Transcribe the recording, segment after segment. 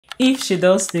If she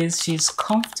does this, she's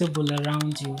comfortable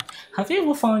around you. Have you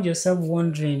ever found yourself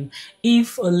wondering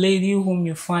if a lady whom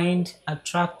you find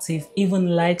attractive even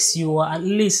likes you, or at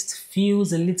least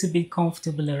feels a little bit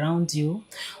comfortable around you?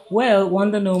 Well,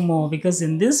 wonder no more, because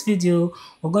in this video,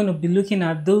 we're going to be looking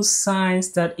at those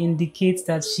signs that indicate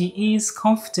that she is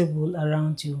comfortable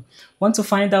around you. Want to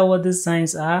find out what these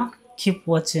signs are? Keep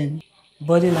watching.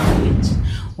 Body language.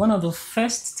 One of the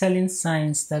first telling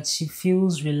signs that she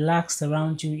feels relaxed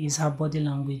around you is her body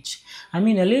language. I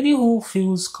mean, a lady who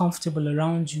feels comfortable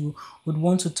around you would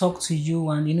want to talk to you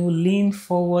and, lean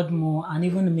forward more and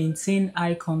even maintain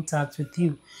eye contact with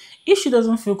you. If she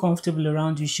doesn't feel comfortable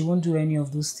around you, she won't do any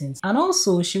of those things. And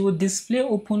also, she would display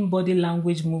open body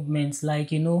language movements like,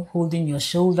 holding your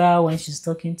shoulder when she's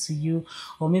talking to you,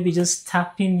 or maybe just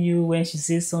tapping you when she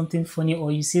says something funny,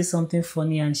 or you say something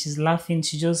funny and she's laughing.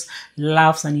 She just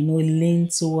laughs and,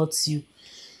 leans towards you.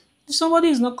 If somebody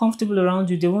is not comfortable around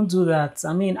you, they won't do that.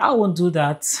 I mean, I won't do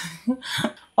that.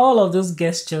 All of those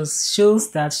gestures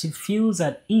shows that she feels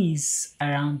at ease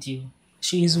around you.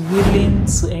 She is willing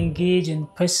to engage in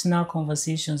personal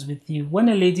conversations with you. When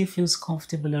a lady feels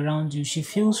comfortable around you, she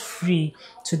feels free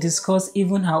to discuss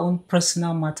even her own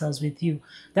personal matters with you.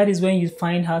 That is when you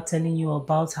find her telling you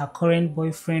about her current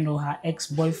boyfriend or her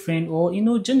ex-boyfriend, or,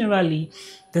 generally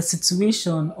the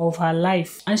situation of her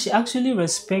life. And she actually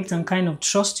respects and kind of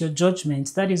trusts your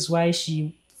judgment. That is why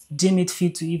she deem it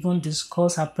fit to even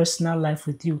discuss her personal life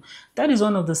with you. That is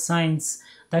one of the signs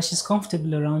that she's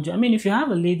comfortable around you. I mean, if you have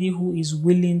a lady who is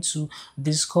willing to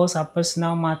discuss her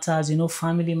personal matters,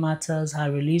 family matters,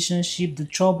 her relationship, the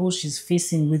trouble she's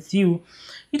facing with you,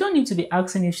 you don't need to be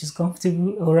asking if she's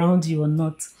comfortable around you or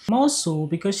not. More so,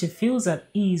 because she feels at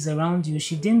ease around you,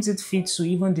 she deems it fit to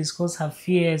even discuss her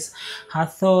fears, her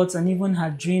thoughts, and even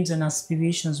her dreams and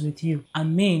aspirations with you. I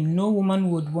mean, no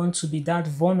woman would want to be that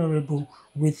vulnerable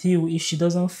with you if she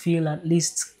doesn't feel at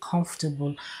least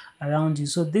comfortable around you.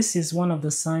 So this is one of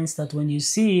the signs that when you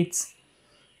see it,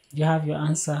 you have your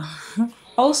answer.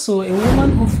 Also, a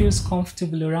woman who feels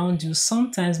comfortable around you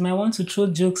sometimes might want to throw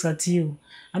jokes at you.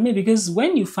 I mean, because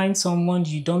when you find someone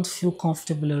you don't feel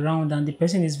comfortable around and the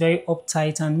person is very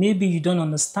uptight and maybe you don't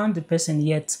understand the person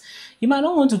yet, you might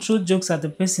not want to throw jokes at the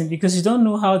person because you don't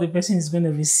know how the person is going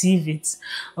to receive it.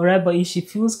 All right, but if she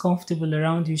feels comfortable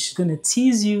around you, she's going to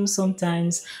tease you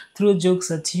sometimes, throw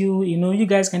jokes at you. You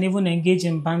guys can even engage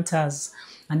in banters.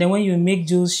 And then when you make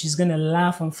jokes, she's going to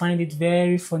laugh and find it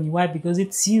very funny. Why? Because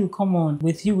it's you. Come on.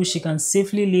 With you, she can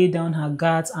safely lay down her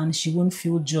guards and she won't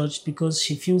feel judged because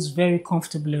she feels very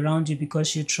comfortable around you because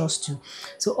she trusts you.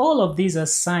 So all of these are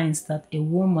signs that a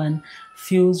woman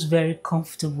feels very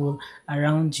comfortable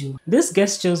around you. These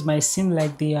gestures might seem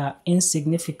like they are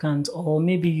insignificant, or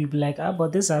maybe you'll be like,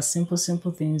 but these are simple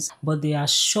things, but they are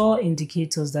sure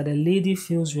indicators that a lady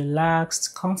feels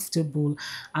relaxed, comfortable,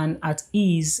 and at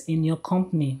ease in your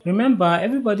company. Remember,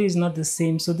 everybody is not the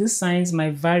same, so these signs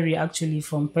might vary actually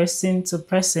from person to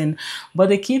person, but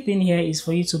the key thing here is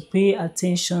for you to pay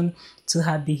attention to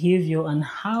her behavior and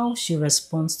how she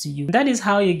responds to you. That is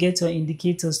how you get your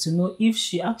indicators to know if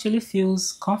she actually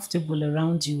feels comfortable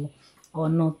around you or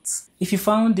not. If you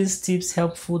found these tips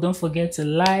helpful, don't forget to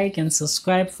like and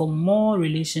subscribe for more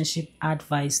relationship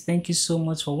advice. Thank you so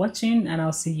much for watching, and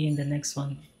I'll see you in the next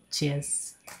one.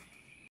 Cheers.